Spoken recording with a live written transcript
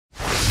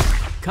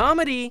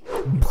Comedy.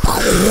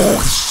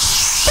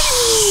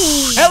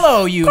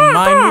 Hello, you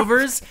mind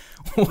movers.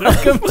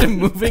 Welcome to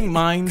Moving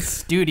Minds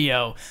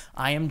Studio.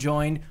 I am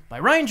joined by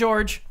Ryan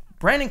George,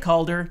 Brandon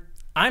Calder,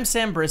 I'm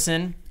Sam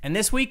Brisson, and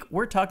this week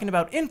we're talking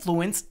about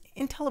influence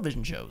in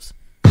television shows.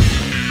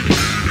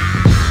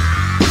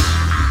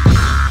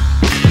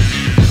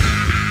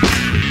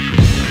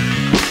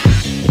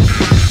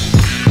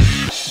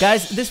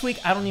 Guys, this week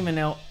I don't even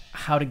know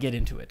how to get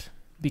into it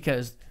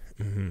because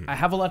I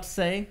have a lot to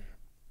say,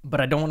 but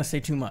I don't want to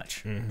say too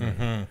much.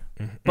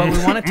 But we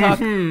want to talk.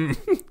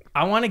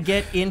 I want to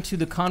get into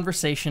the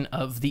conversation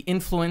of the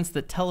influence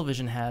that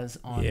television has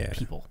on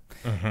people.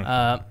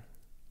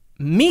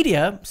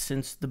 Media,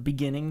 since the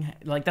beginning,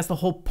 like that's the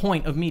whole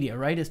point of media,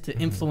 right? Is to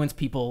influence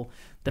people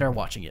that are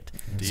watching it.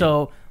 Indeed.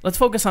 So let's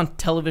focus on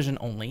television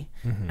only.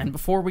 And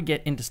before we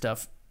get into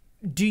stuff,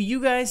 do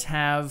you guys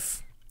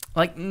have...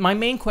 Like, my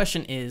main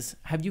question is,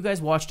 have you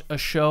guys watched a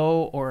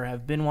show or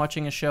have been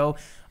watching a show?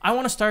 I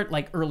want to start,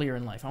 like, earlier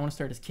in life. I want to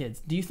start as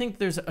kids. Do you think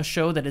there's a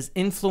show that has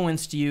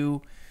influenced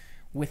you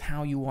with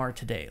how you are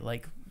today?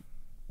 Like,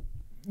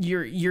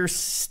 your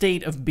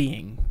state of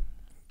being?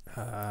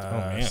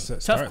 Man.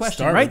 Tough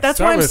question, right? That's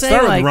why I'm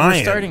saying, like,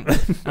 we're starting...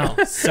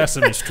 Oh.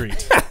 Sesame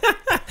Street.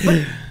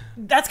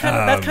 That's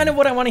kind of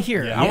what I want to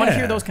hear. I want to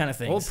hear those kind of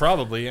things. Well,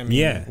 probably. I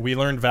mean, we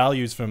learned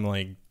values from,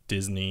 like,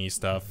 Disney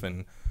stuff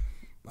and...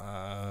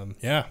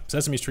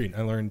 Sesame Street.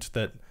 I learned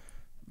that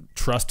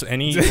trust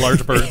any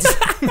large birds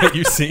that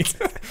you see.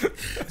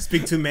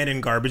 Speak to men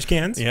in garbage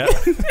cans. Yeah.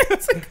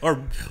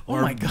 Oh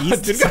my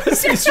God,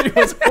 Sesame Street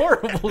was a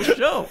horrible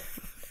show.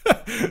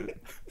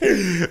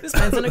 This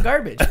man's in a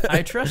garbage.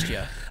 I trust you.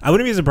 I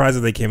wouldn't be surprised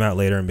if they came out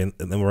later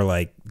and were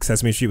like,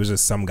 Sesame Street was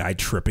just some guy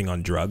tripping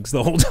on drugs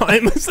the whole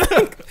time. It's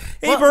like,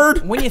 hey,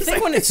 bird. When you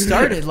think when it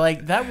started,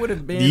 like that would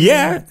have been.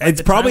 Yeah, like,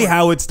 it's probably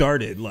how it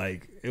started.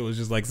 Like it was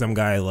just like some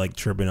guy like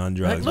tripping on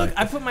drugs. Like, look,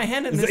 I put my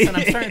hand in this and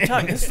I'm starting to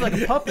talk. This is like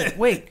a puppet.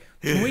 Wait,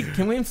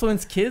 can we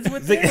influence kids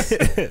with this?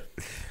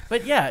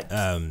 But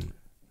yeah.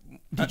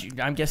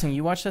 I'm guessing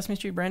you watched Sesame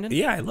Street, Brandon?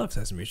 Yeah, I love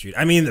Sesame Street.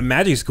 I mean, the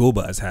Magic School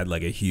Bus had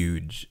like a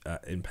huge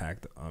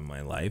impact on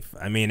my life.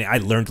 I mean, I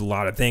learned a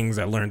lot of things.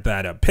 I learned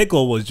that a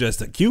pickle was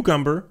just a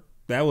cucumbber.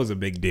 That was a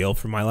big deal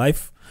for my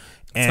life.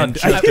 And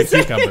it's not just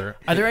a cucumber.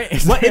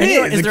 Is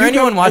there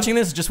anyone watching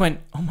this who just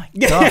went, oh my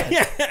God,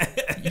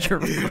 you're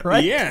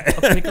right. Yeah.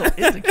 A pickle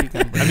is a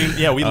cucumber. I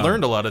mean, we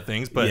learned a lot of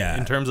things, but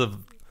in terms of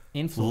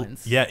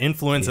influence.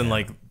 Influence and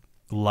like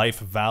life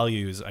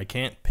values, I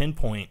can't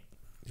pinpoint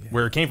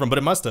where it came from, but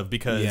it must have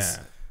because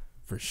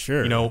for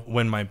sure. You know,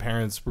 when my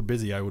parents were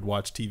busy, I would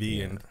watch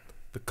TV and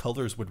the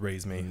colors would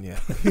raise me. Yeah.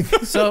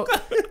 So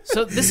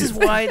this is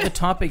why the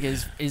topic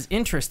is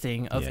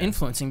interesting of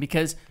influencing,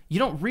 because you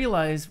don't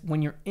realize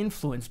when you're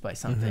influenced by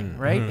something,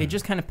 right? It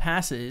just kind of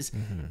passes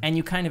and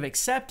you kind of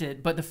accept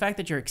it, but the fact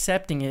that you're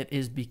accepting it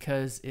is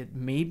because it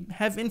may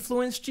have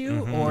influenced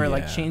you or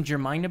like changed your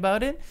mind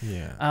about it.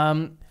 Yeah.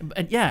 And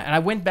I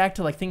went back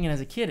to like thinking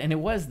as a kid, and it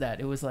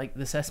was like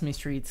the Sesame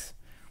Streets.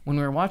 When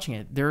we were watching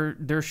it,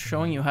 they're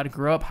showing you how to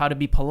grow up, how to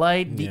be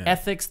polite, the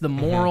ethics, the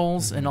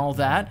morals, and all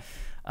that.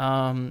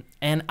 And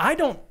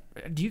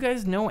do you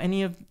guys know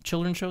any of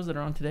children's shows that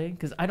are on today?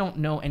 Because I don't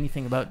know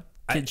anything about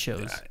kids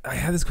shows. I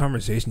had this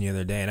conversation the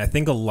other day, and I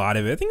think a lot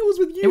of it, I think it was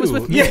with you. It was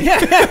with me.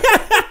 Yeah.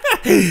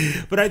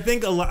 But I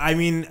think a lot, I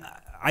mean,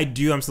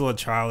 I'm still a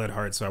child at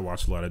heart, so I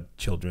watch a lot of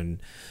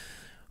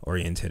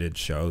children-oriented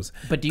shows.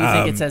 But do you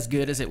think it's as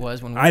good as it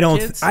was when we were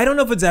kids? I don't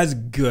know if it's as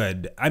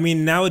good. I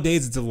mean,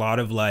 nowadays it's a lot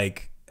of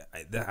like,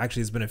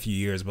 actually it's been a few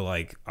years, but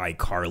like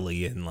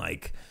iCarly and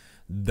like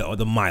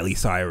the Miley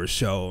Cyrus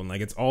show and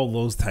like it's all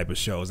those type of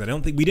shows. I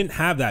don't think we didn't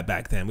have that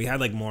back then. We had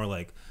like more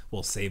like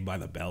Saved by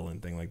the Bell and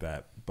thing like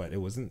that, but it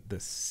wasn't the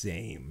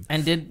same.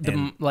 And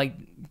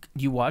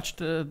you watched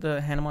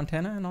the Hannah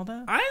Montana and all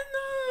that?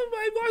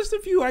 I watched a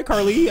few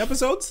iCarly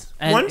episodes.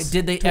 And once,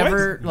 did they twice?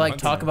 ever like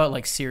talk about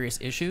like serious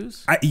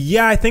issues?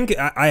 I think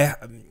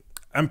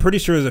I'm pretty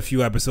sure there's a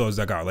few episodes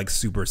that got like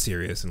super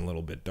serious and a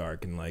little bit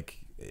dark and like.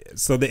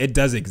 So it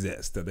does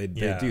exist. They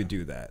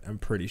do that. I'm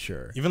pretty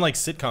sure. Even like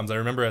sitcoms. I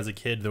remember as a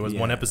kid, there was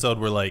one episode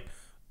where like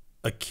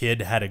a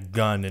kid had a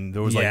gun and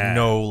there was like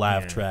no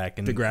laugh track.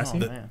 And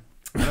Degrassi?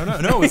 I don't know.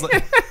 No, it was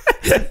like...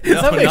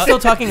 Is that why you're still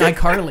talking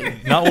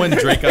iCarly? Not when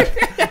Drake...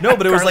 No,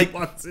 but it was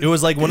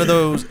like one of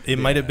those... It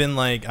might have been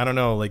like, I don't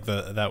know, like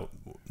that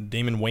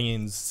Damon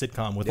Wayans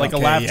sitcom with like a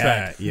laugh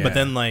track. Yeah. But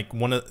then like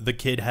the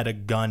kid had a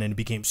gun and it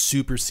became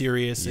super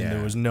serious and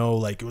there was no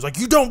like... It was like,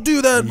 you don't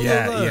do that! Blah,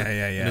 blah, blah.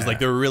 Yeah. It was like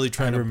they were really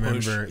trying to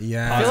push...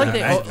 Yeah. I feel like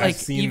I've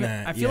seen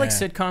that. I feel like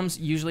sitcoms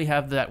usually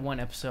have that one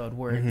episode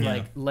where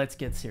like, let's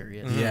get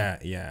serious.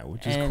 Yeah,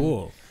 which is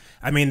cool.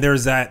 I mean,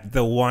 there's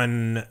the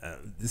one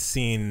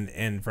scene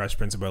in Fresh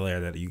Prince of Bel-Air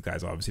that you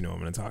guys obviously know what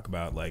I'm going to talk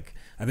about. Like,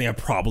 I think I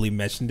probably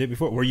mentioned it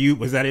before.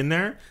 Was that in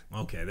there?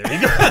 Okay, there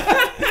you go.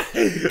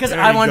 Because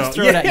I wanted to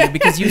throw it at you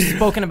because you've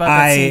spoken about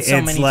that scene so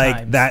many times. It's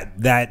like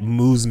that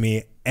moves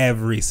me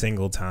every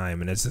single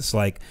time, and it's just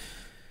like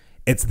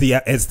it's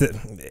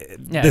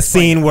the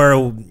scene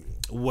where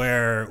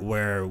where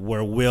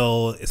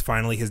Will is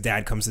finally, his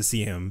dad comes to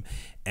see him,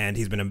 and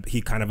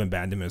he kind of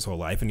abandoned him his whole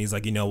life, and he's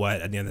like, you know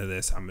what, at the end of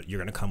this, you're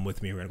gonna come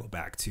with me, we're gonna go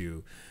back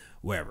to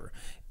wherever.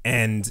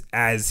 And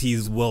as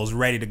Will's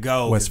ready to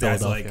go, West his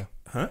dad's Philadelphia.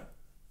 like, huh?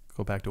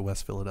 Go back to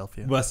West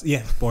Philadelphia.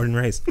 Yeah, born and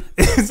raised.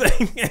 It's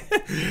like,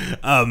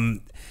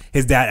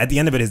 his dad, at the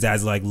end of it, his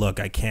dad's like, look,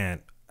 we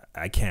can't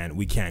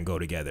go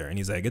together. And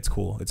he's like, it's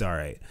cool, it's all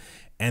right.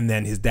 And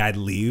then his dad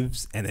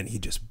leaves, and then he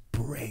just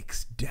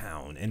breaks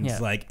down, and it's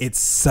like, it's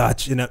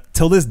such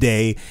till this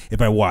day,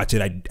 if I watch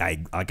it,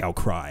 I'll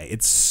cry.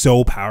 It's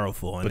so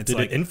powerful. And but it's did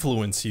it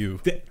influence you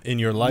in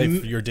your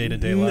life, your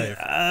day-to-day life?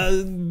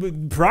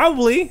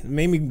 Probably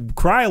made me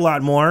cry a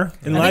lot more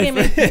in life. I think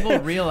it made people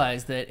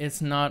realize that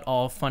it's not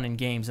all fun and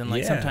games, and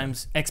like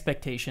sometimes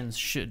expectations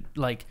should,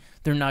 like,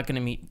 they're not going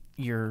to meet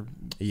your.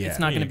 It's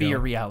not going to be your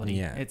reality.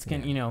 It's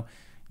going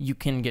you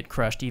can get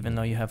crushed even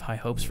though you have high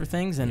hopes for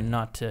things, and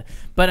not to.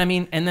 But I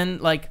mean, and then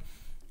like,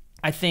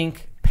 I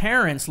think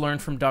parents learn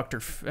from Dr.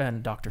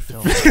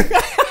 Phil.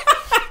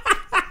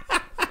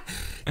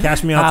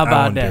 Cash me out. How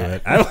about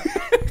that?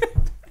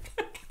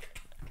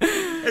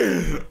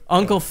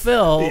 Uncle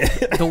Phil,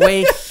 the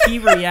way he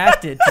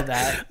reacted to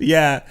that,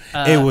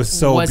 it was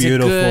so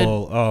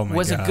beautiful. Oh my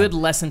was God. a good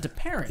lesson to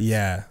parents.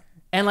 Yeah.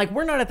 And like,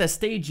 we're not at the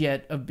stage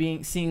yet of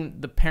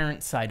seeing the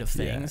parent side of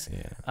things.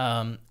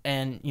 And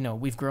you know,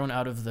 we've grown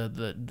out of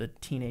the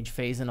teenage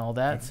phase and all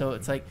that. So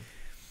it's like,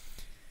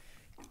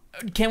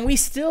 can we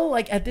still,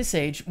 like, at this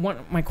age, one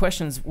of my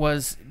questions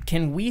was,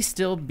 can we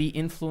still be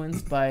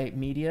influenced by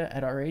media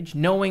at our age,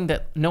 knowing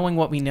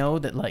what we know,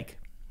 that like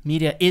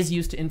media is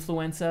used to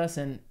influence us,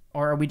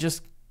 or are we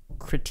just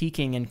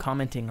critiquing and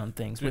commenting on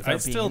things without I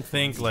still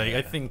think like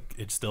I think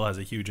it still has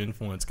a huge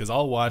influence, because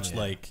I'll watch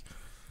like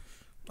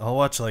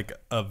an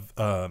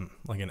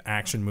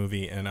action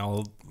movie, and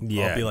I'll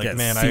be like,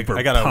 man, I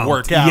gotta pumped.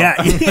 Work out.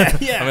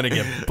 I'm gonna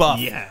get buff.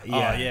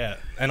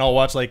 And I'll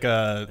watch like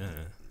a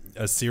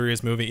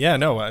serious movie.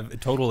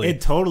 It totally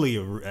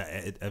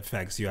it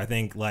affects you. I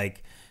think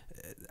like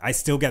I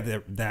still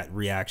get that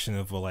reaction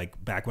of, well,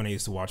 like back when I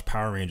used to watch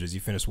Power Rangers, you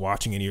finish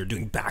watching and you're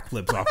doing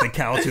backflips off the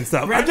couch and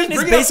stuff. Brandon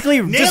is basically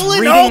just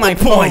reading my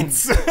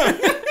points.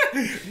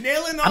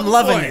 Nailing all I'm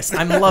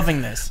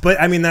loving this. But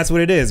I mean, that's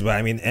what it is. But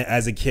I mean,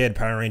 as a kid,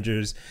 Power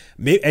Rangers,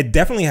 it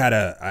definitely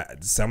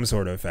had some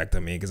sort of effect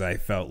on me, because I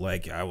felt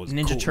like I was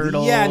Ninja cool.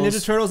 Turtles. Yeah,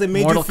 Ninja Turtles. It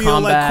made Mortal you feel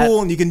Kombat. like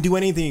cool, and you can do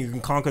anything. You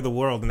can conquer the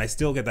world. And I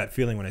still get that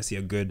feeling when I see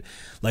a good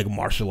like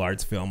martial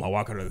arts film. I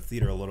walk out of the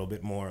theater a little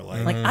bit more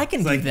like I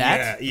can do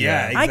that.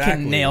 Yeah, exactly. I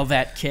can nail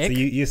that kick. So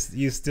you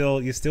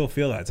still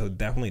feel that. So it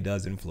definitely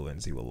does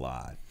influence you a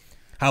lot.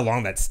 How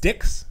long that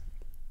sticks,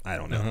 I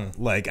don't know.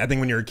 Like, I think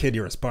when you're a kid,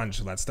 you're a sponge,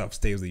 so that stuff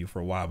stays with you for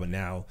a while. But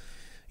now,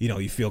 you know,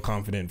 you feel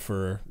confident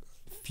for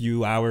a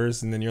few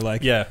hours, and then you're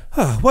like,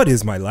 what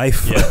is my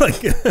life?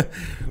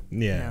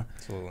 Yeah.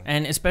 Absolutely.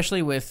 And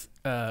especially with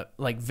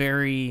like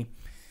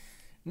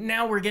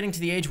now we're getting to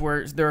the age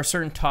where there are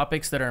certain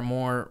topics that are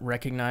more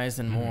recognized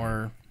and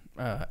more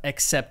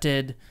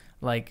accepted,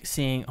 like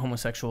seeing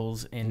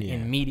homosexuals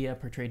in media,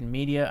 portrayed in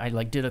media. I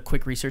like did a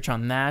quick research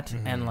on that,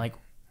 and like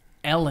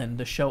Ellen,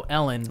 the show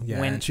Ellen,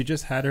 when she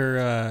just had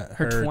her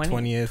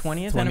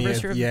 20th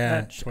anniversary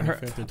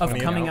of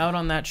coming out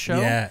on that show.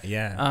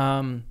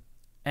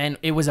 And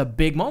it was a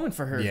big moment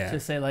for her to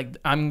say, like,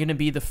 I'm gonna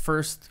be the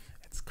first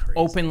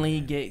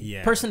openly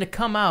gay person to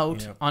come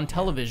out on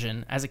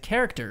television as a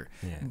character,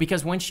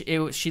 because when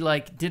she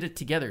like did it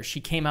together,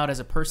 she came out as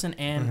a person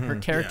and her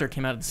character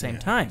came out at the same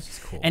time,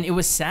 cool. And it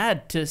was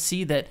sad to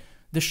see that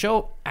the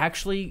show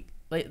actually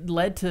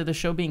led to the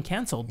show being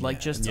canceled,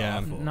 like just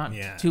not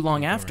too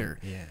long after.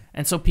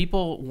 And so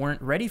people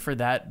weren't ready for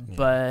that,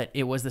 but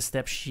it was the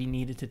step she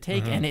needed to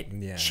take, and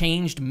it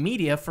changed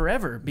media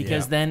forever,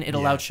 because then it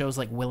allowed shows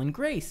like Will and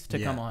Grace to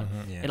come on.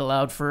 It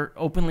allowed for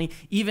openly,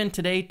 even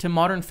today, to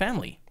Modern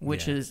Family,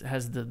 which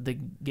has the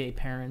gay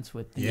parents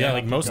with the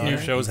like most daughter. new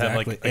shows have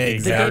like the gay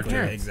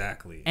parents.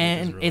 Exactly.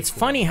 And really it's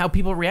funny how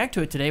people react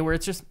to it today, where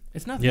it's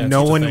nothing. Yeah,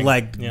 no one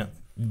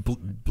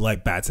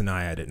like bats an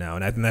eye at it now,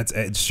 and I think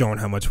it's showing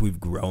how much we've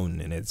grown,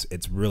 and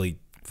it's really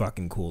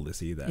fucking cool to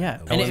see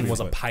that. Ellen was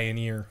a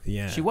pioneer.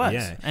 She was.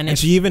 And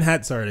she even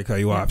had, sorry to cut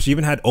you off, she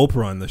even had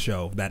Oprah on the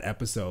show, that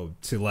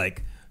episode, to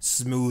like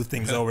smooth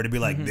things over, to be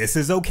like, this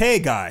is okay,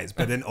 guys.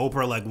 But then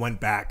Oprah like went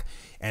back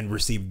and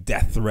received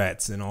death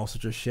threats and all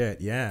sorts of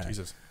shit.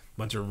 Jesus,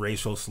 bunch of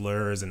racial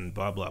slurs and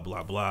blah blah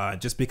blah blah,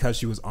 just because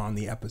she was on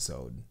the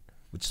episode.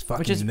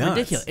 Which is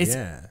nuts. Ridiculous.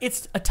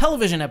 It's a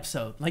television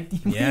episode. Like,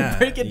 when you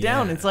break it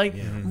down, it's like,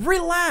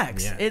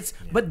 relax.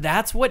 But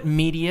that's what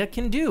media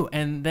can do.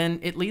 And then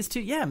it leads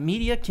to,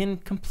 media can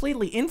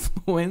completely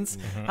influence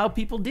how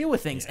people deal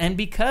with things. And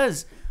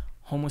because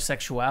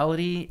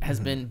homosexuality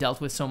has been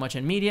dealt with so much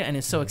in media and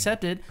is so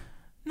accepted,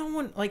 no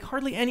one, like,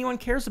 hardly anyone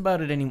cares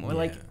about it anymore.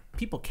 Like,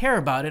 people care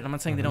about it. I'm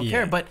not saying they don't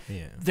care, but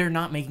they're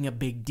not making a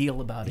big deal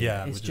about it.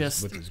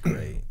 It's which is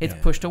great. It's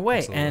pushed away.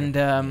 Absolutely.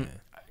 And,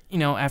 you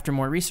know, after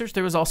more research,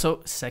 there was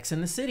also Sex in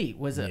the City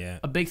was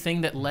a big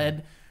thing that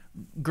led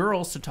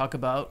girls to talk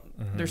about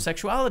their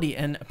sexuality.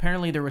 And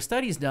apparently there were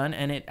studies done,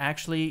 and it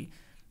actually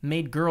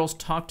made girls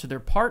talk to their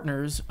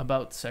partners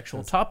about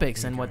sexual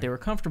topics and what they were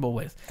comfortable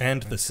with.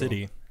 And the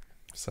city.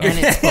 So. And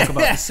it spoke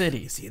about the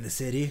city. See the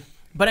city?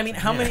 But I mean,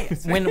 how many,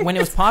 when it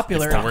was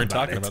popular, we weren't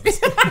talking about this.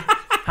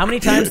 how many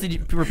times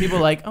were people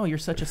like, oh, you're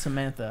such a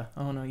Samantha.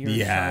 Oh, no, you're a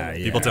Charlotte.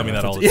 People tell me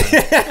that all the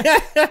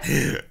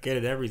time. Get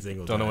it every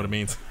single time. Don't know what it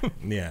means.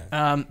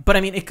 Yeah. But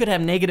I mean, it could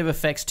have negative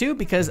effects too,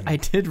 because I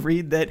did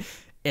read that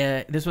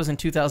this was in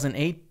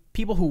 2008.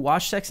 People who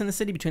watched Sex and the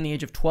City between the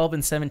age of 12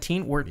 and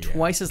 17 were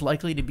twice as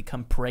likely to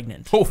become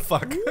pregnant. Oh,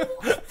 fuck.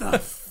 What the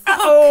fuck?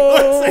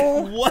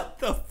 Oh! What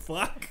the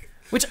fuck?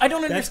 Which I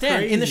don't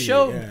understand. In the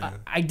show,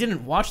 I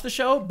didn't watch the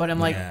show, but I'm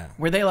like,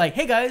 were they like,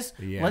 hey guys,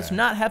 let's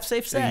not have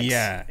safe sex?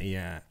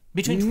 Yeah.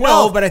 Between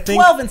 12, but I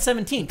think 12 and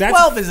 17.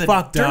 12 is a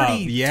fucked dirty... up.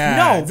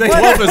 Yeah. No,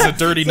 12 is a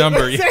dirty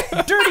number.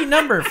 dirty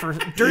number for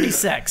dirty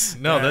sex.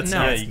 No, that's...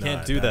 No. Yeah, you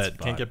can't do that.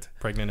 Can't get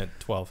pregnant at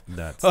 12.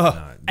 That's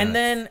not... And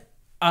then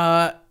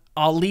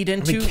I'll lead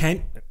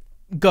into...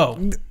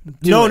 Go.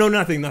 No,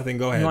 nothing. Go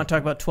ahead. You want to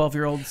talk about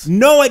 12-year-olds?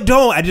 No, I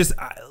don't. I just,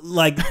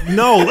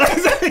 no.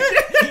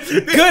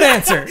 Good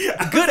answer.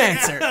 Good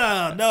answer.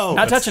 No.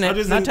 Not touching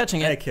it. Not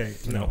touching it. Okay.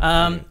 No.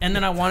 And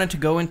then I wanted to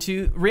go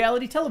into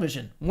reality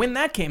television. When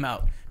that came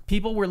out,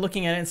 people were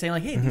looking at it and saying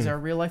like, hey, these are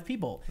real life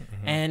people.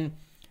 And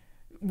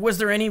was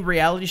there any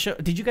reality show?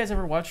 Did you guys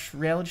ever watch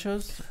reality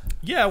shows?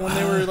 Yeah, when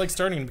they were like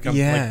starting to become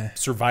like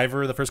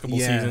Survivor the first couple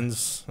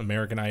seasons,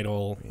 American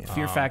Idol,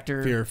 Fear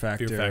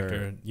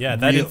Factor. Yeah,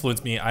 that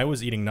influenced me. I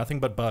was eating nothing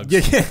but bugs.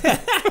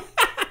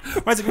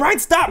 I was like, Ryan,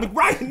 stop me,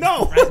 Ryan,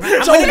 no.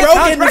 Joe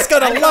Rogan is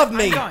gonna love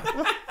me.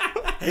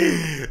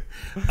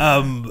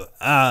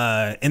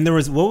 And there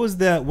was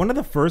one of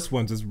the first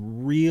ones was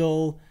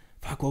Real.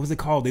 Fuck, what was it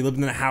called? They lived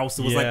in a house.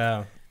 It was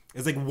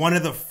like one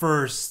of the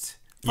first.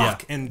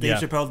 Fuck, and Dave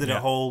Chappelle did a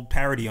whole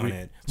parody on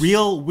it.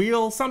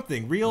 Real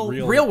something. Real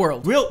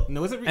World.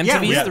 No, was it?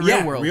 MTV's The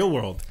Real World. Real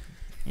World.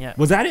 Yeah.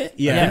 Was that it?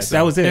 Yeah,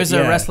 that was it. There's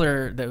a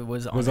wrestler that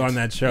was on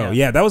that show.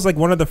 Yeah, that was like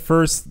one of the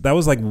first. That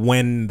was like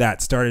when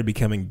that started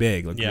becoming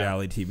big, like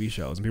reality TV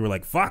shows, and people were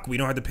like, "Fuck, we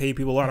don't have to pay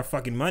people a lot of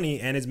fucking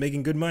money, and it's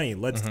making good money.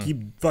 Let's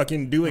keep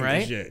fucking doing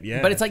this shit."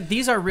 Yeah, but it's like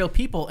these are real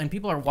people, and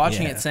people are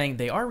watching it saying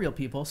they are real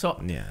people.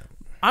 So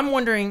I'm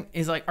wondering,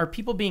 is like, are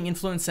people being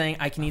influenced saying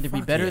I can either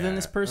be better than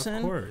this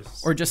person,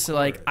 or just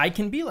like I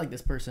can be like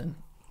this person?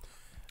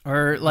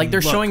 Or like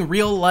they're showing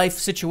real life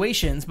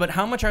situations, but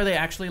how much are they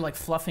actually like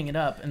fluffing it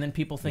up, and then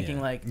people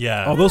thinking like,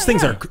 oh, those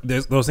things are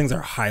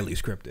highly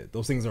scripted.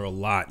 Those things are a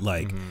lot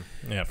like,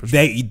 for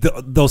sure.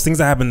 Those things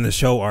that happen in the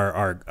show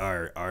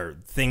are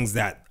things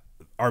that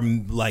are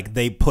like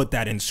they put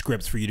that in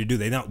scripts for you to do.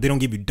 They don't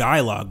give you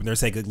dialogue, but they're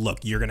saying, look,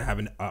 you're gonna have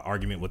an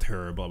argument with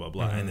her, blah blah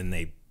blah, and then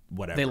they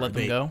they let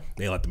them go.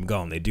 They let them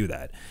go, and they do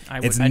that. I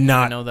didn't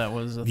know that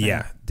was a thing.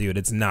 Yeah, dude,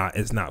 it's not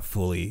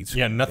fully.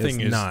 Yeah, nothing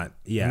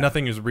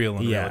is real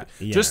in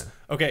reality. Just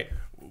okay.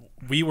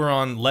 We were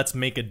on Let's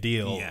Make a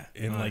Deal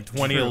in like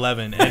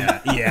 2011,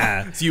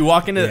 and so you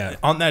walk into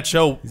on that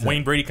show.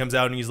 Wayne Brady comes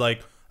out and he's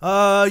like,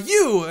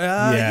 you.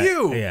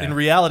 In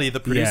reality, the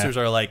producers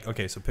are like,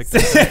 okay, so pick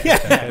this.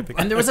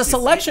 And there was a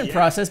selection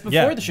process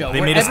before the show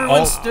where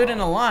everyone stood in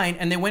a line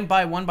and they went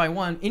by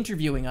one,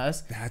 interviewing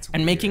us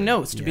and making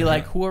notes to be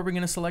like, who are we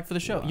going to select for the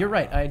show? You're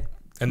right.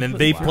 And then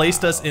they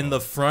placed us in the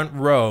front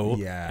row,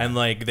 and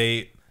like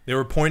they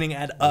were pointing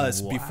at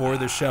us before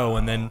the show,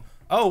 and then.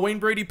 Oh, Wayne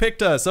Brady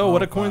picked us. Oh,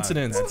 what a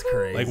coincidence. That's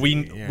crazy. Like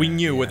we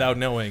knew without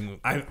knowing.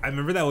 I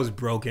remember that was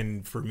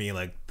broken for me,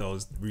 like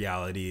those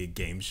reality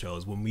game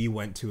shows. When we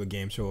went to a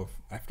game show,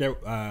 I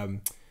forget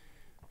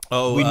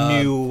we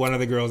knew one of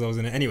the girls that was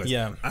in it. Anyways.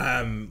 Yeah.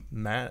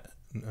 Matt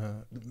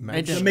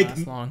it didn't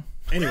last long.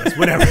 Anyways,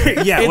 whatever.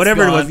 Yeah,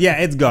 whatever it was. Yeah,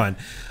 it's gone.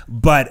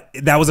 But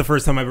that was the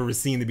first time I've ever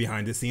seen the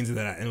behind the scenes of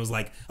that. And it was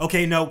like,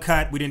 okay, no,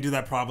 cut. We didn't do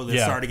that properly.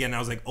 Let's start again. And I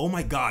was like, oh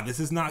my God, this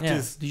is not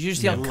just. Did you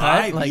just yell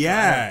live? cut? Like,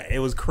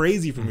 it was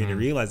crazy for me to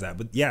realize that.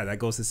 But yeah, that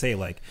goes to say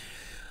like.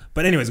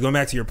 But anyways, going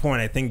back to your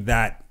point, I think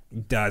that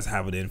does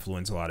have an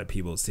influence a lot of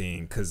people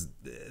seeing, because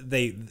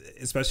they,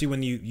 especially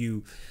when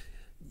you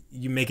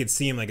make it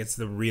seem like it's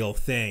the real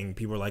thing.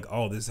 People are like,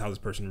 oh, this is how this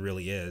person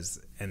really is,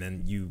 and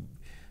then you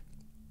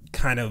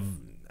kind of.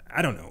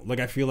 I don't know. Like,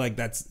 I feel like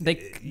that's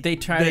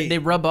they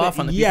rub off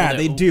on the people that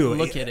they do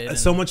look at it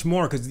so much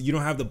more, because you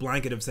don't have the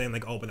blanket of saying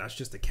like, oh, but that's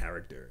just a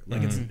character.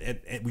 Like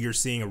you're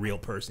seeing a real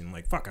person.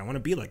 Like, fuck, I want to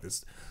be like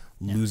this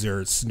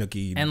loser,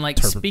 snooky. And like,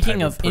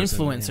 speaking of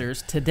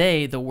influencers,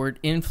 today the word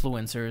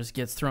influencers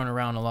gets thrown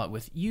around a lot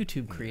with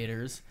YouTube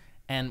creators,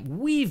 and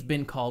we've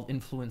been called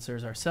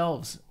influencers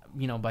ourselves,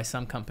 by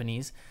some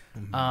companies.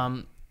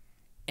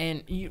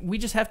 And we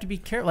just have to be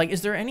careful. Like,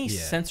 is there any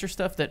censor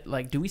stuff that,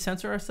 like, do we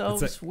censor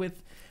ourselves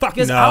with?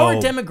 Because our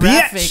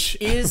demographic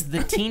is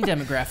the teen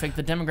demographic,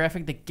 the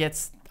demographic that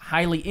gets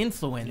highly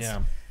influenced.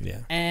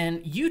 Yeah.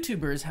 And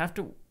YouTubers have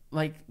to,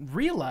 like,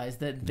 realize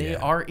that they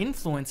are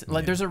influenced.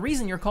 Like, there's a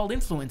reason you're called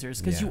influencers,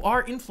 because you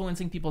are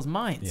influencing people's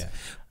minds. Yeah.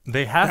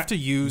 They have to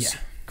use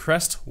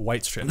Crest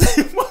white strips.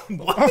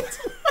 What?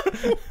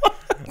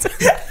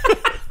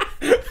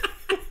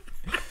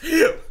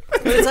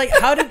 But it's like,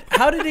 how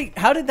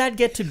did that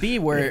get to be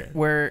where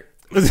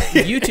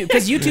YouTube,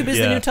 because YouTube is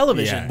the new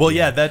television. Well,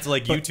 that's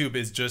like YouTube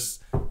is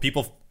just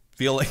people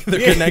feel like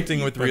they're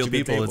connecting with real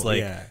people. It's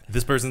like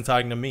this person's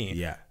talking to me.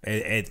 Yeah,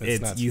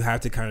 it's you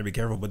have to kind of be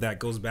careful. But that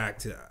goes back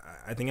to,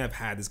 I think I've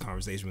had this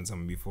conversation with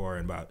someone before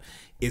about,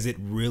 is it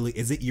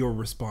your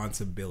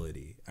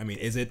responsibility? I mean,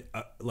 is it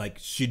like,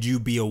 should you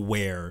be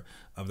aware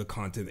of the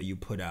content that you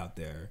put out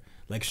there?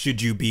 Like,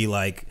 should you be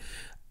like,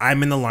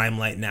 I'm in the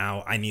limelight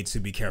now, I need to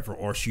be careful,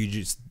 or should you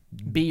just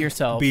be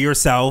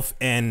yourself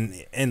and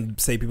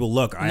say, people,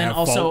 look, and I have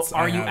also faults,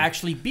 are you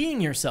actually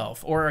being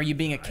yourself, or are you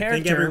being a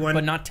character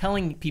but not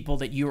telling people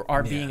that you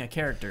are being a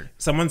character?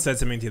 Someone said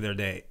something the other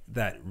day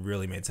that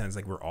really made sense.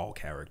 Like, we're all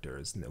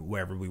characters.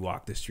 Wherever we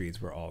walk the streets,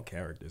 we're all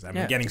characters. I'm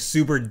getting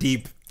super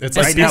deep. It's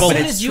like right as soon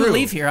as you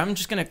leave here, I'm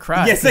just gonna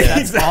cry. Yes,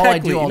 that's exactly. all I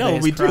do all day.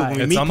 We do. Cry.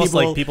 It's almost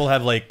like people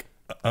have like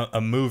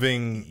a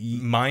moving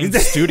mind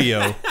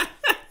studio.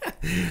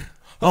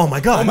 Oh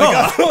my god!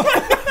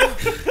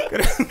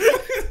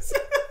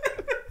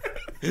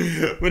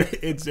 But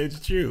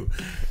it's true.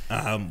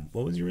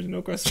 What was your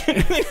original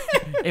question?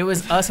 It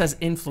was us as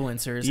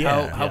influencers.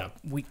 How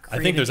we. I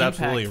think there's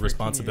absolutely a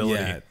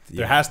responsibility.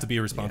 There has to be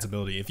a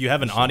responsibility. If you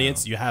have an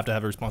audience, you have to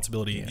have a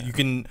responsibility. You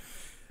can,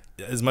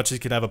 as much as you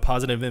could have a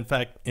positive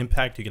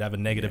impact, you could have a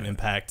negative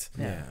impact.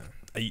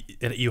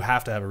 You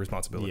have to have a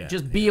responsibility.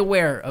 Just be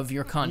aware of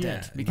your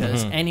content,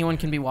 because anyone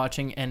can be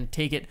watching and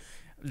take it.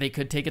 They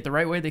could take it the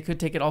right way. They could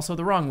take it also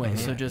the wrong way.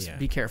 So just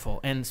be careful.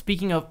 And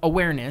speaking of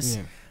awareness,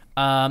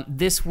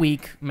 this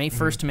week, May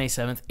 1st to May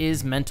 7th,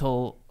 is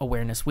Mental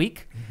Awareness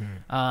Week.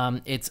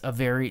 It's a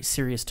very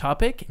serious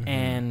topic,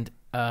 and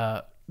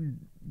the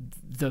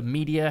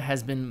media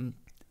has been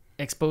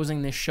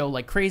exposing this show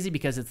like crazy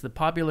because it's the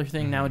popular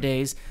thing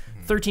nowadays.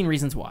 13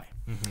 Reasons Why.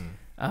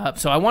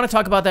 So I want to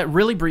talk about that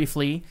really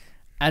briefly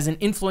as an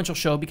influential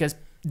show, because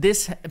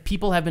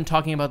people have been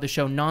talking about the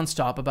show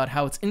nonstop about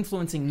how it's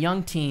influencing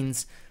young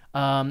teens.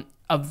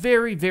 A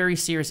very, very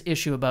serious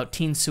issue about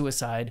teen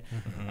suicide.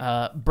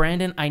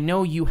 Brandon, I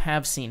know you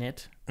have seen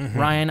it.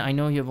 Ryan, I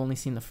know you have only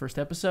seen the first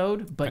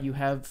episode, but you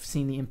have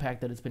seen the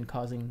impact that it's been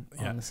causing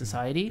on the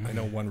society. I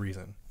know one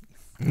reason.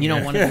 You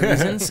know one of the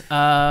reasons.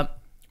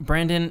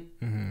 Brandon,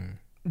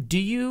 do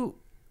you...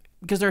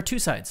 Because there are two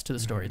sides to the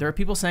story. There are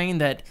people saying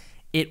that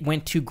it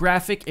went too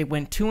graphic, it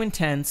went too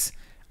intense,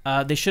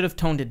 they should have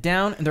toned it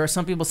down. And there are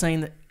some people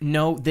saying that,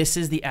 no, this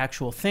is the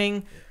actual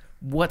thing.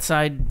 What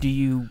side do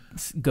you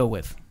go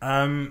with?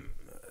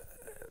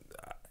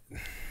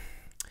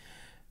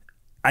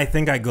 I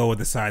think I go with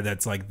the side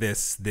that's like,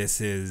 this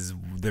is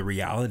the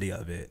reality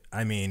of it.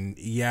 I mean,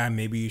 yeah,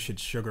 maybe you should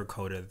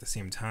sugarcoat it at the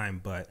same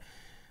time, but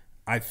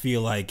I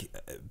feel like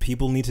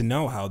people need to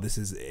know how this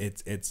is.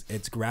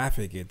 It's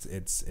graphic.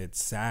 It's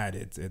sad.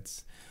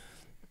 It's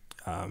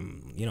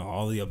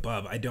all the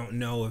above. I don't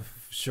know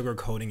if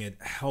sugarcoating it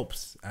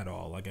helps at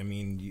all. Like, I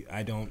mean,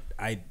 I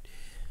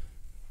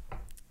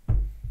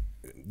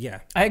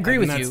agree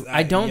with you.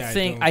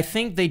 I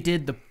think they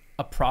did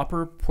a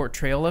proper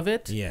portrayal of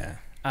it. Yeah.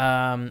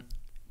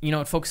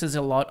 It focuses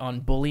a lot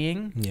on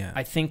bullying. Yeah.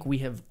 I think we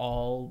have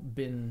all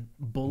been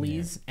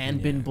bullies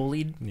and been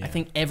bullied. Yeah. I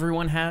think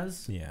everyone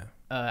has. Yeah.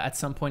 At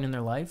some point in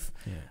their life.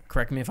 Yeah.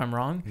 Correct me if I'm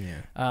wrong.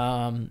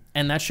 Yeah.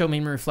 And that show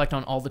made me reflect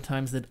on all the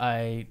times that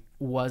I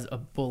was a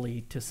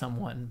bully to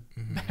someone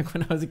back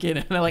when I was a kid.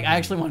 And I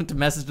actually wanted to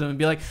message them and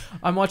be like,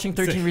 I'm watching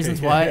 13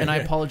 Reasons Why, and I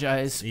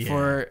apologize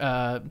for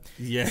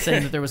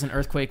saying that there was an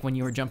earthquake when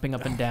you were jumping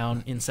up and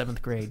down in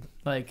 7th grade.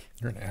 Like,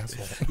 you're an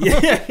asshole.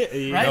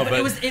 Right? No,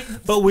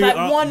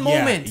 that one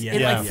moment,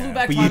 it flew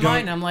back to my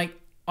mind. I'm like,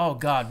 oh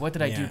God, what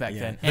did I do back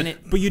then?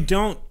 But you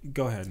don't,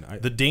 go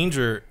ahead. The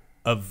danger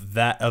of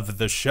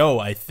the show,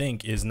 I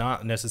think, is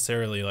not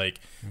necessarily like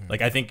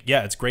I think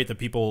it's great that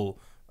people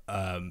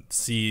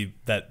see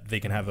that they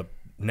can have a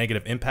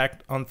negative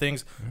impact on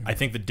things. I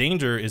think the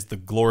danger is the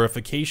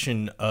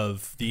glorification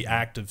of the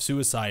act of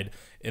suicide,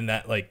 in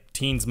that like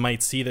teens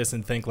might see this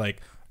and think like,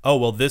 oh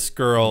well, this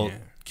girl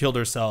killed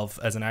herself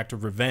as an act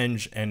of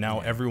revenge, and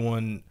now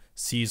everyone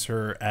sees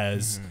her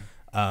as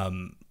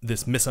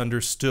this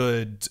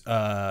misunderstood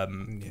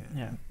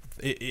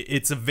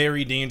it's a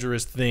very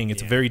dangerous thing.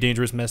 It's a very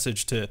dangerous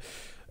message to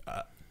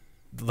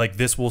like,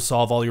 this will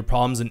solve all your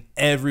problems and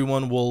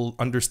everyone will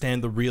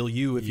understand the real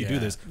you if you do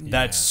this.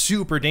 That's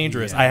super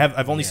dangerous.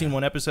 I've only seen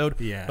one episode,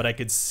 but I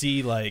could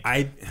see like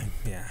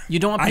you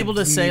don't want people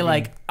to say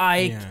like,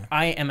 I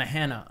am a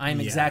Hannah.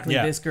 I'm exactly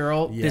this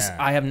girl. This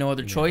I have no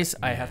other choice.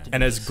 I have to do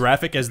And this. As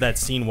graphic as that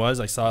scene was,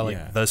 I saw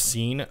like the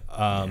scene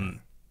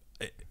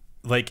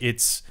like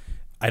it's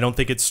I don't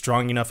think it's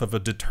strong enough of a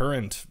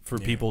deterrent for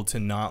people to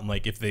not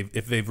like, if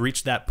they've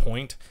reached that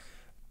point.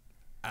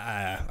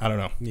 I don't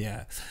know.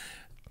 Yeah.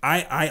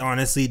 I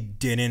honestly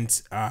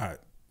didn't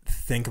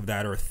think of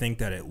that or think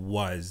that it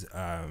was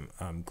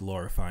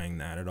glorifying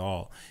that at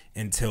all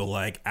until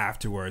like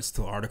afterwards,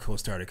 till articles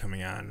started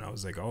coming out, and I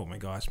was like, oh my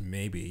gosh,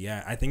 maybe.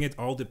 Yeah, I think it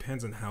all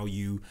depends on how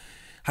you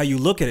how you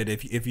look at it.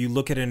 If you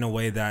look at it in a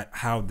way that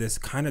how this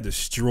kind of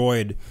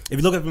destroyed, if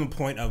you look at it from the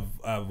point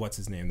of what's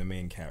his name, the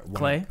main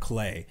character,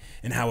 Clay,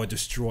 and how it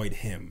destroyed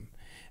him.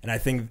 And I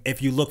think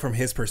if you look from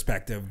his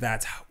perspective,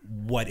 that's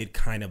what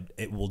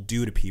it will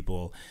do to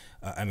people.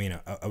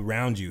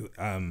 Around you.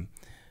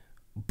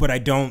 But I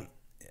don't.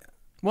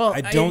 Well,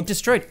 it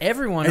destroyed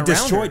everyone. It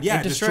destroyed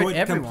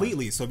everyone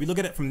completely. So if you look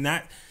at it from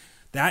that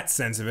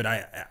sense of it,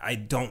 I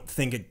don't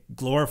think it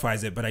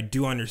glorifies it, but I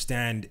do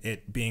understand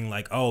it being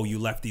like, oh, you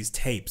left these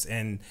tapes,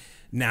 and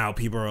now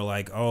people are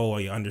like, oh,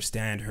 you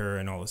understand her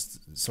and all this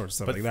sort of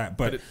stuff like that.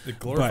 But it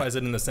glorifies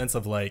it in the sense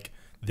of like,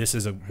 this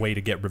is a way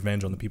to get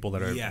revenge on the people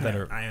that are.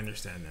 Yeah, I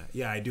understand that.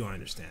 Yeah, I do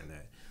understand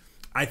that.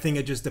 I think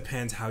it just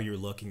depends how you're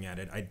looking at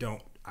it.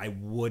 I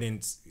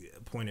wouldn't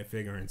point a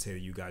finger and say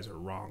you guys are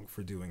wrong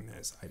for doing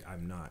this.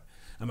 I'm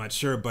not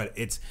sure, but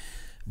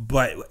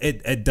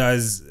it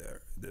does.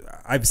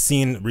 I've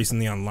seen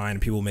recently online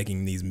people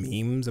making these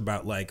memes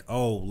about like,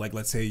 oh, like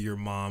let's say your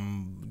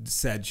mom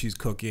said she's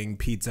cooking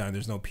pizza and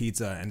there's no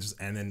pizza,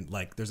 and then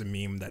like there's a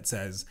meme that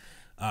says,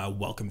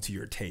 welcome to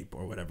your tape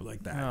or whatever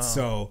like that. Oh.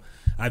 So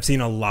I've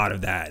seen a lot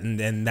of that, and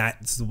then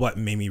that's what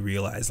made me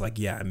realize like,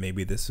 yeah,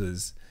 maybe this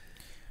was.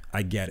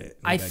 I get it.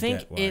 Like, I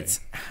think it's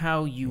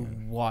how you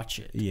watch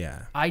it.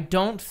 Yeah. I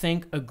don't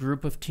think a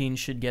group of teens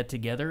should get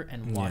together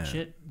and watch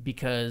it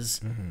because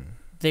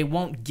they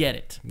won't get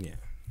it. Yeah.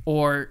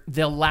 Or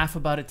they'll laugh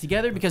about it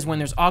together because when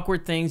there's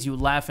awkward things, you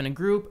laugh in a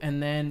group and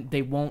then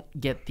they won't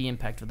get the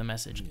impact of the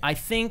message. Yeah. I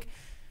think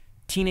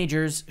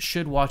teenagers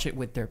should watch it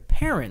with their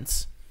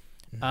parents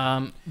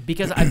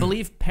because I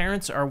believe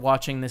parents are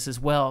watching this as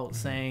well,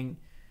 saying,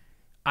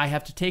 I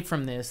have to take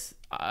from this.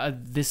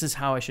 This is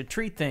how I should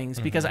treat things,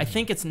 because I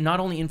think it's not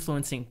only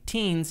influencing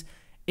teens,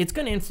 it's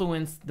going to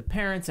influence the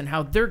parents and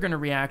how they're going to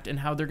react and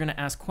how they're going to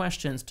ask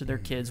questions to their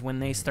kids when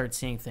they start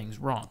seeing things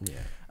wrong,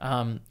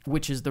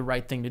 which is the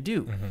right thing to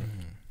do.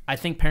 I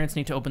think parents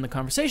need to open the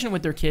conversation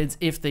with their kids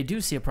if they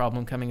do see a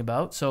problem coming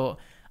about. So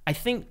I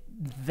think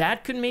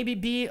that could maybe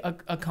be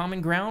a common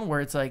ground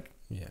where it's like,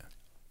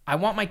 I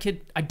want my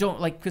kid, I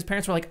don't like, because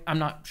parents were like, I'm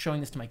not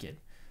showing this to my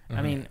kid.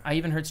 I mean, I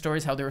even heard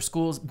stories how there were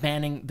schools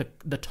banning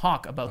the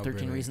talk about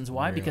 13 Reasons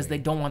Why because they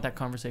don't want that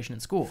conversation in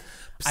school.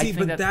 See, I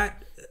think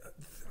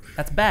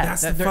that's bad.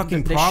 That's the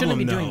fucking problem, they shouldn't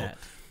be doing that.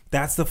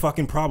 That's the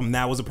fucking problem.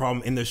 That was a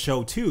problem in the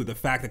show, too. The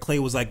fact that Clay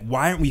was like,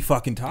 why aren't we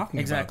fucking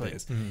talking about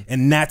this?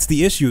 And that's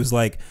the issue is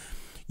like,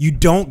 you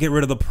don't get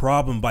rid of the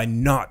problem by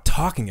not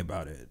talking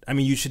about it. I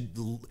mean, you should...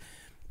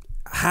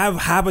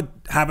 Have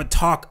a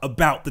talk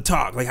about the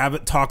talk, like have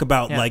it talk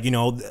about like, you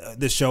know,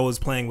 this show is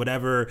playing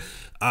whatever.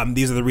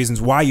 These are the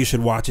reasons why you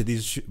should watch it.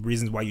 These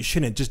reasons why you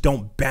shouldn't. Just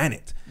don't ban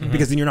it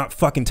because then you're not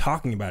fucking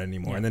talking about it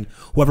anymore. And then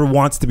whoever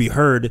wants to be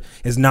heard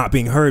is not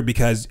being heard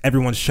because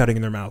everyone's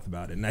shutting their mouth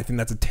about it. And I think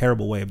that's a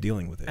terrible way of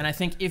dealing with it. And I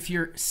think if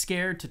you're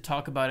scared to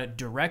talk about it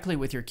directly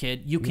with your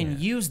kid, you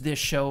can use this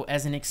show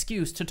as an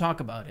excuse to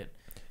talk about it.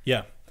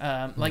 Yeah.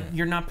 Like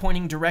you're not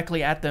pointing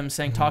directly at them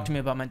saying, talk to me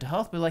about mental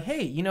health, but like,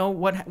 hey, you know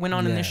what went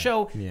on in this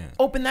show?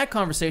 Open that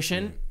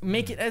conversation,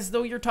 make it as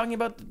though you're talking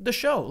about the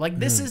show. Like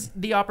this is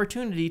the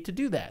opportunity to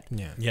do that.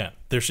 Yeah.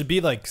 There should be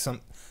like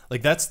some,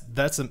 like that's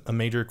a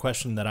major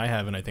question that I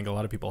have, and I think a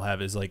lot of people have,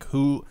 is like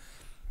who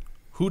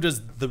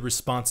does the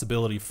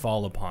responsibility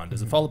fall upon?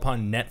 Does it fall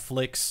upon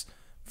Netflix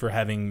for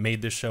having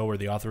made this show, or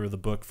the author of the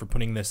book for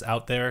putting this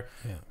out there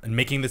and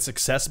making this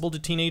accessible to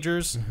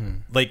teenagers?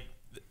 Like,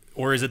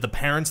 or is it the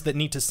parents that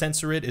need to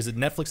censor it? Is it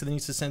Netflix that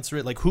needs to censor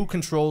it? Like,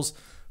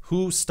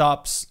 who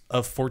stops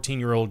a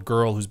 14-year-old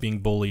girl who's being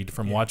bullied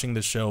from watching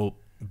the show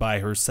by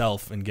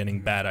herself and getting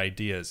bad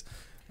ideas?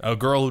 A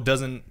girl who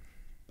doesn't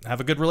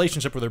have a good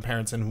relationship with her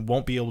parents and who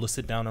won't be able to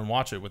sit down and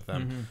watch it with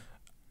them,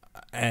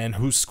 and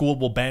whose school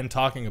will ban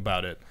talking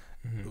about it.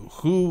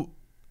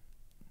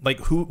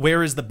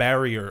 Where is the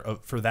barrier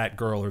for that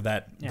girl or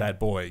that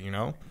boy, you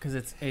know? Because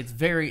it's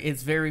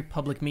very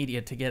public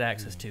media to get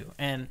access to.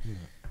 And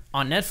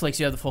on Netflix,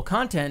 you have the full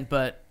content,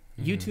 but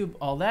YouTube,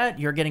 all that,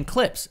 you're getting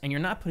clips, and you're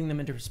not putting them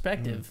into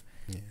perspective,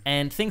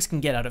 and things can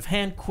get out of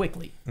hand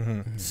quickly.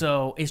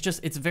 So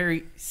it's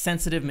very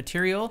sensitive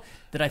material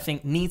that I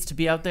think needs to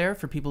be out there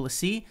for people to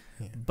see,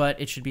 but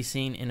it should be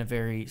seen in a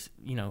very,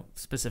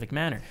 specific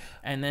manner.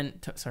 And then,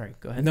 sorry,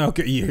 go ahead. No,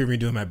 you hear me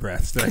doing my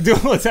breaths. I do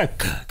all the time.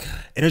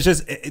 And it's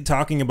just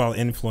talking about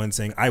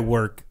influencing. I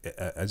work,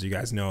 as you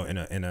guys know,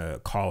 in a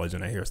college,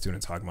 and I hear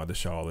students talking about the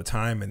show all the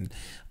time, and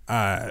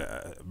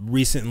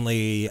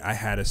recently I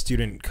had a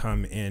student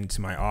come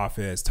into my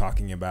office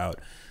talking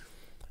about,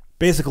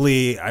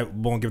 basically, I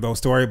won't give the whole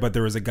story, but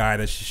there was a guy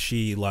that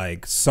she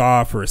like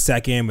saw for a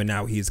second, but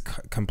now he's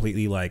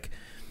completely like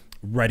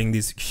writing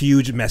these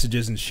huge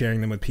messages and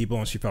sharing them with people,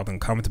 and she felt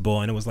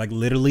uncomfortable. And it was like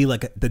literally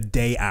like the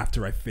day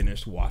after I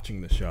finished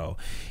watching the show,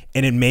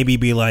 and it made me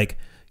be like,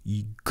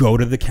 you go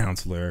to the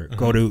counselor,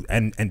 go to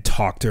and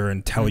talk to her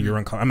and tell her you're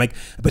uncomfortable. I'm like,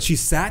 but she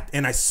sat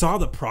and I saw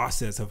the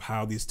process of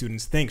how these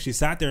students think. She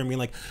sat there and being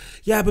like,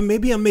 yeah, but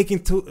maybe I'm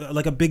making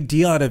like a big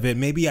deal out of it.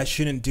 Maybe I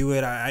shouldn't do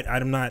it.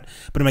 I'm not.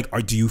 But I'm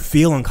like, do you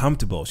feel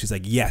uncomfortable? She's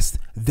like, yes.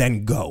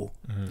 Then go.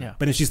 Yeah.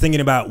 But then she's thinking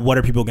about what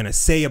are people going to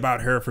say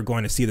about her for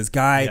going to see this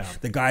guy. Yeah.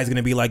 The guy's going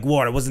to be like,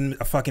 whoa, it wasn't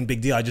a fucking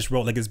big deal. I just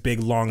wrote like this big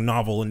long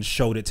novel and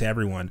showed it to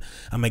everyone.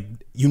 I'm like,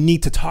 you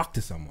need to talk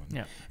to someone.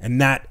 Yeah. And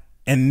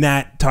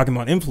that talking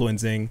about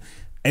influencing,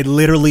 it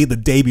literally the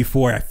day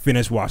before I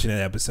finished watching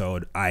that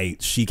episode,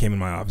 she came in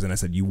my office and I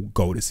said, you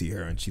go to see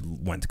her, and she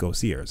went to go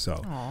see her.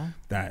 So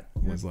that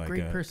was like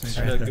great person.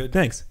 Had a good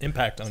thanks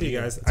impact on you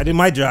guys. I did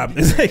my job.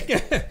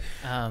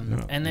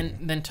 And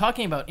then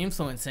talking about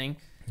influencing,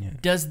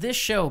 does this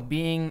show,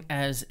 being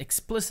as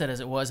explicit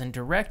as it was and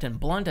direct and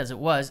blunt as it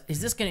was,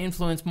 is this going to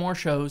influence more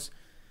shows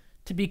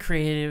to be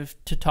creative,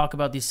 to talk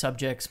about these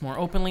subjects more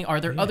openly? Are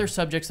there other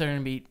subjects that are going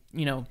to be,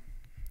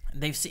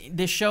 they've seen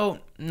this show,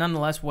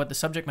 nonetheless, what the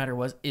subject matter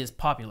is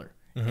popular.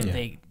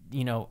 They,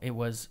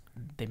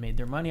 they made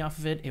their money off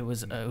of it. It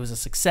was a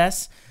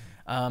success.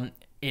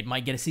 It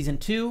might get a season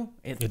 2.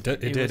 It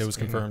did. It was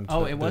confirmed.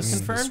 Oh, it was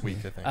confirmed this week,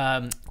 I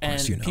think.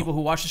 And people who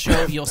watch the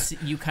show,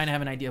 you kind of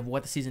have an idea of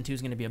what the season 2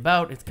 is going to be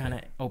about. It's kind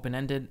of open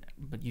ended,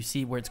 but you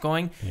see where it's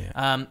going.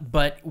 Yeah.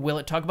 But will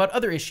it talk about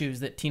other issues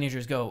that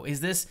teenagers go?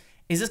 Is this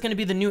going to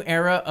be the new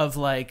era of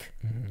like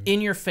in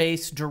your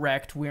face,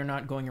 direct? We're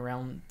not going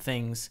around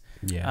things.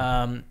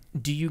 Yeah.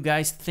 Do you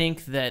guys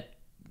think that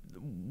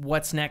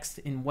what's next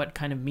in what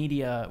kind of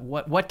media?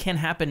 What can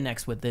happen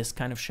next with this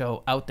kind of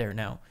show out there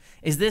now?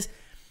 Is this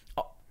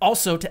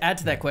also, to add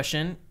to that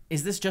question,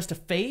 is this just a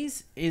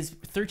phase? Is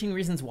 13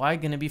 Reasons Why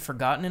going to be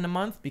forgotten in a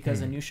month because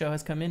a new show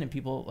has come in and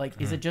people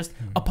like, is it just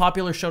a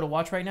popular show to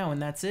watch right now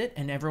and that's it?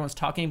 And everyone's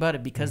talking about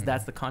it because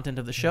that's the content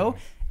of the show?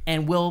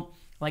 And will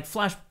like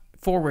flash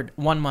forward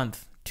 1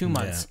 month, 2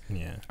 months,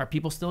 are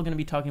people still going to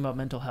be talking about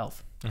mental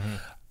health? A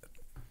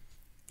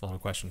lot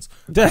of questions.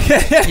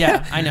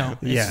 Yeah, I know.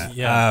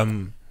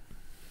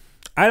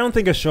 I don't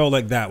think a show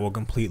like that will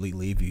completely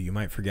leave you. You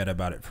might forget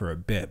about it for a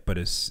bit, but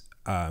it's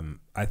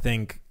I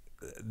think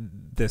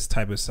this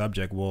type of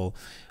subject will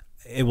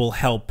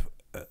help,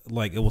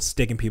 like it will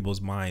stick in people's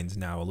minds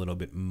now a little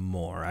bit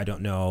more. I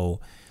don't know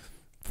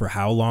for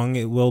how long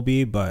it will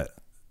be, but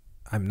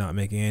I'm not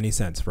making any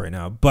sense right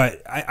now.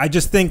 But I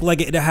just think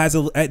like it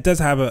does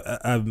have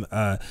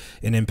an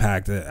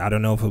impact. I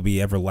don't know if it'll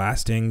be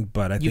everlasting,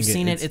 but You've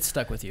seen it. It's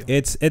stuck with you.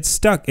 It's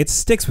stuck. It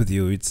sticks with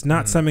you. It's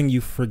not something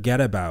you forget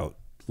about.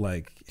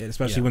 Like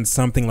especially when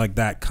something like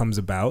that comes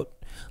about.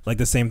 Like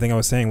the same thing I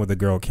was saying with the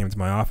girl who came to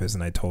my office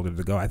and I told her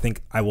to go. I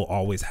think I will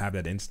always have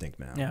that instinct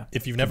now. Yeah.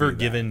 If you've never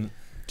given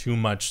too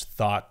much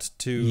thought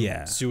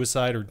to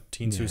suicide or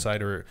teen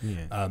suicide or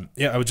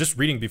I was just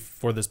reading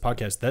before this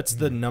podcast, that's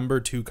the number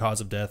 2 cause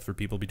of death for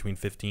people between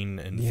 15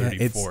 and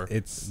 34.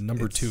 It's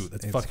number 2.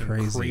 That's fucking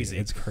crazy.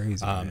 It's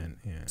crazy, man.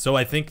 Yeah. So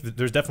I think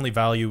there's definitely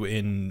value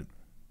in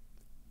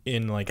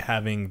like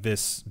having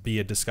this be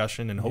a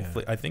discussion, and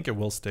hopefully I think it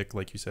will stick,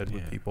 like you said,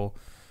 with people.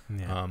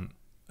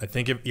 I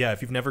think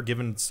if you've never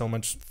given so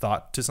much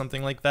thought to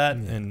something like that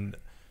and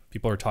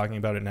people are talking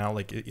about it now,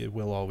 like it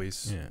will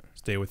always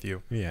stay with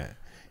you. Yeah.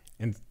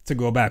 And to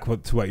go back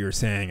to what you were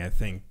saying, I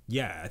think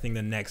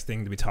the next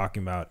thing to talk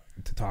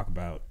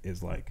about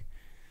is like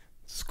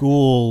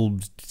school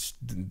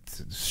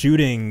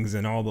shootings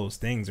and all those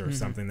things are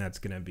something that's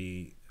going to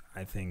be,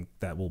 I think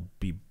that will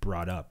be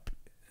brought up.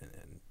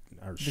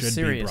 Or should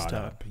be brought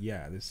up.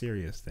 Yeah, the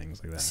serious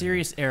things like that.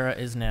 Serious era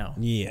is now.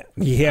 Yeah.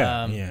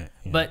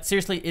 But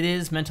seriously, it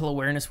is Mental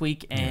Awareness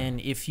Week,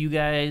 and if you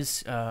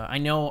guys, I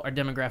know our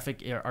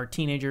demographic are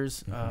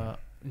teenagers.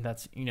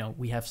 That's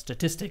we have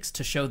statistics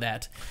to show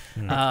that.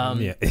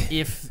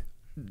 If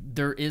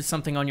there is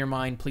something on your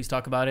mind, please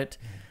talk about it.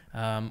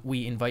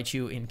 We invite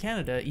you in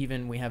Canada.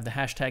 Even we have the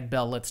hashtag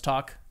Bell Let's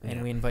Talk,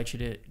 and we invite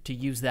you to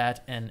use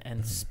that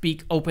and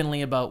speak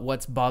openly about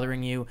what's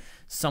bothering you.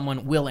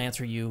 Someone will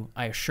answer you,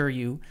 I assure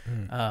you.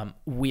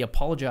 We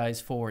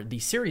apologize for the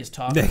serious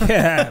talk. We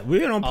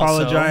don't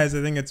apologize.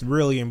 I think it's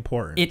really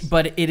important.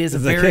 But it is a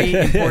very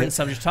important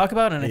subject to talk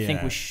about, and I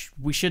think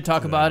we should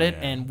talk about it,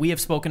 and we have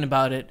spoken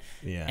about it.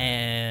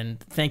 And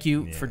thank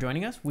you for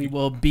joining us. We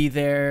will be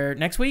there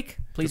next week.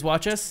 Please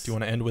watch us. Do you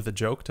want to end with a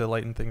joke to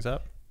lighten things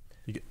up?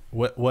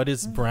 What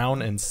is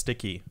brown and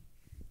sticky?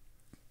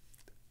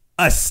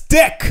 A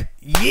stick.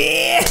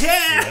 Yeah,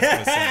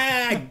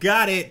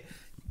 got it.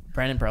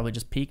 Brandon probably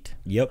just peeked.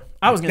 Yep.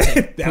 I was gonna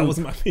say that was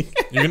my peek.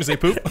 You're gonna say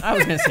poop? I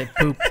was gonna say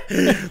poop.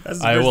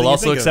 I will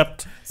also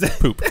accept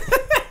poop.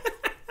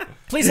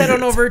 Please head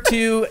on over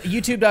to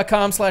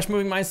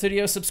youtube.com/Moving Mind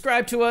Studio.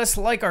 Subscribe to us,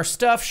 like our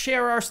stuff,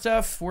 share our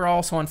stuff. We're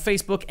also on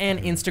Facebook and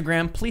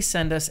Instagram. Please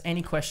send us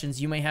any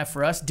questions you may have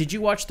for us. Did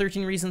you watch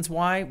 13 Reasons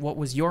Why? What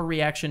was your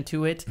reaction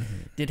to it?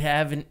 Did it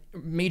have a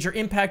major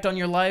impact on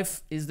your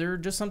life? Is there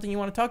just something you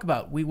want to talk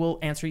about? We will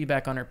answer you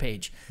back on our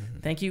page.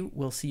 Thank you.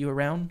 We'll see you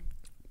around.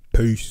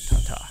 Peace.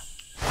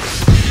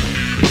 Ta-ta.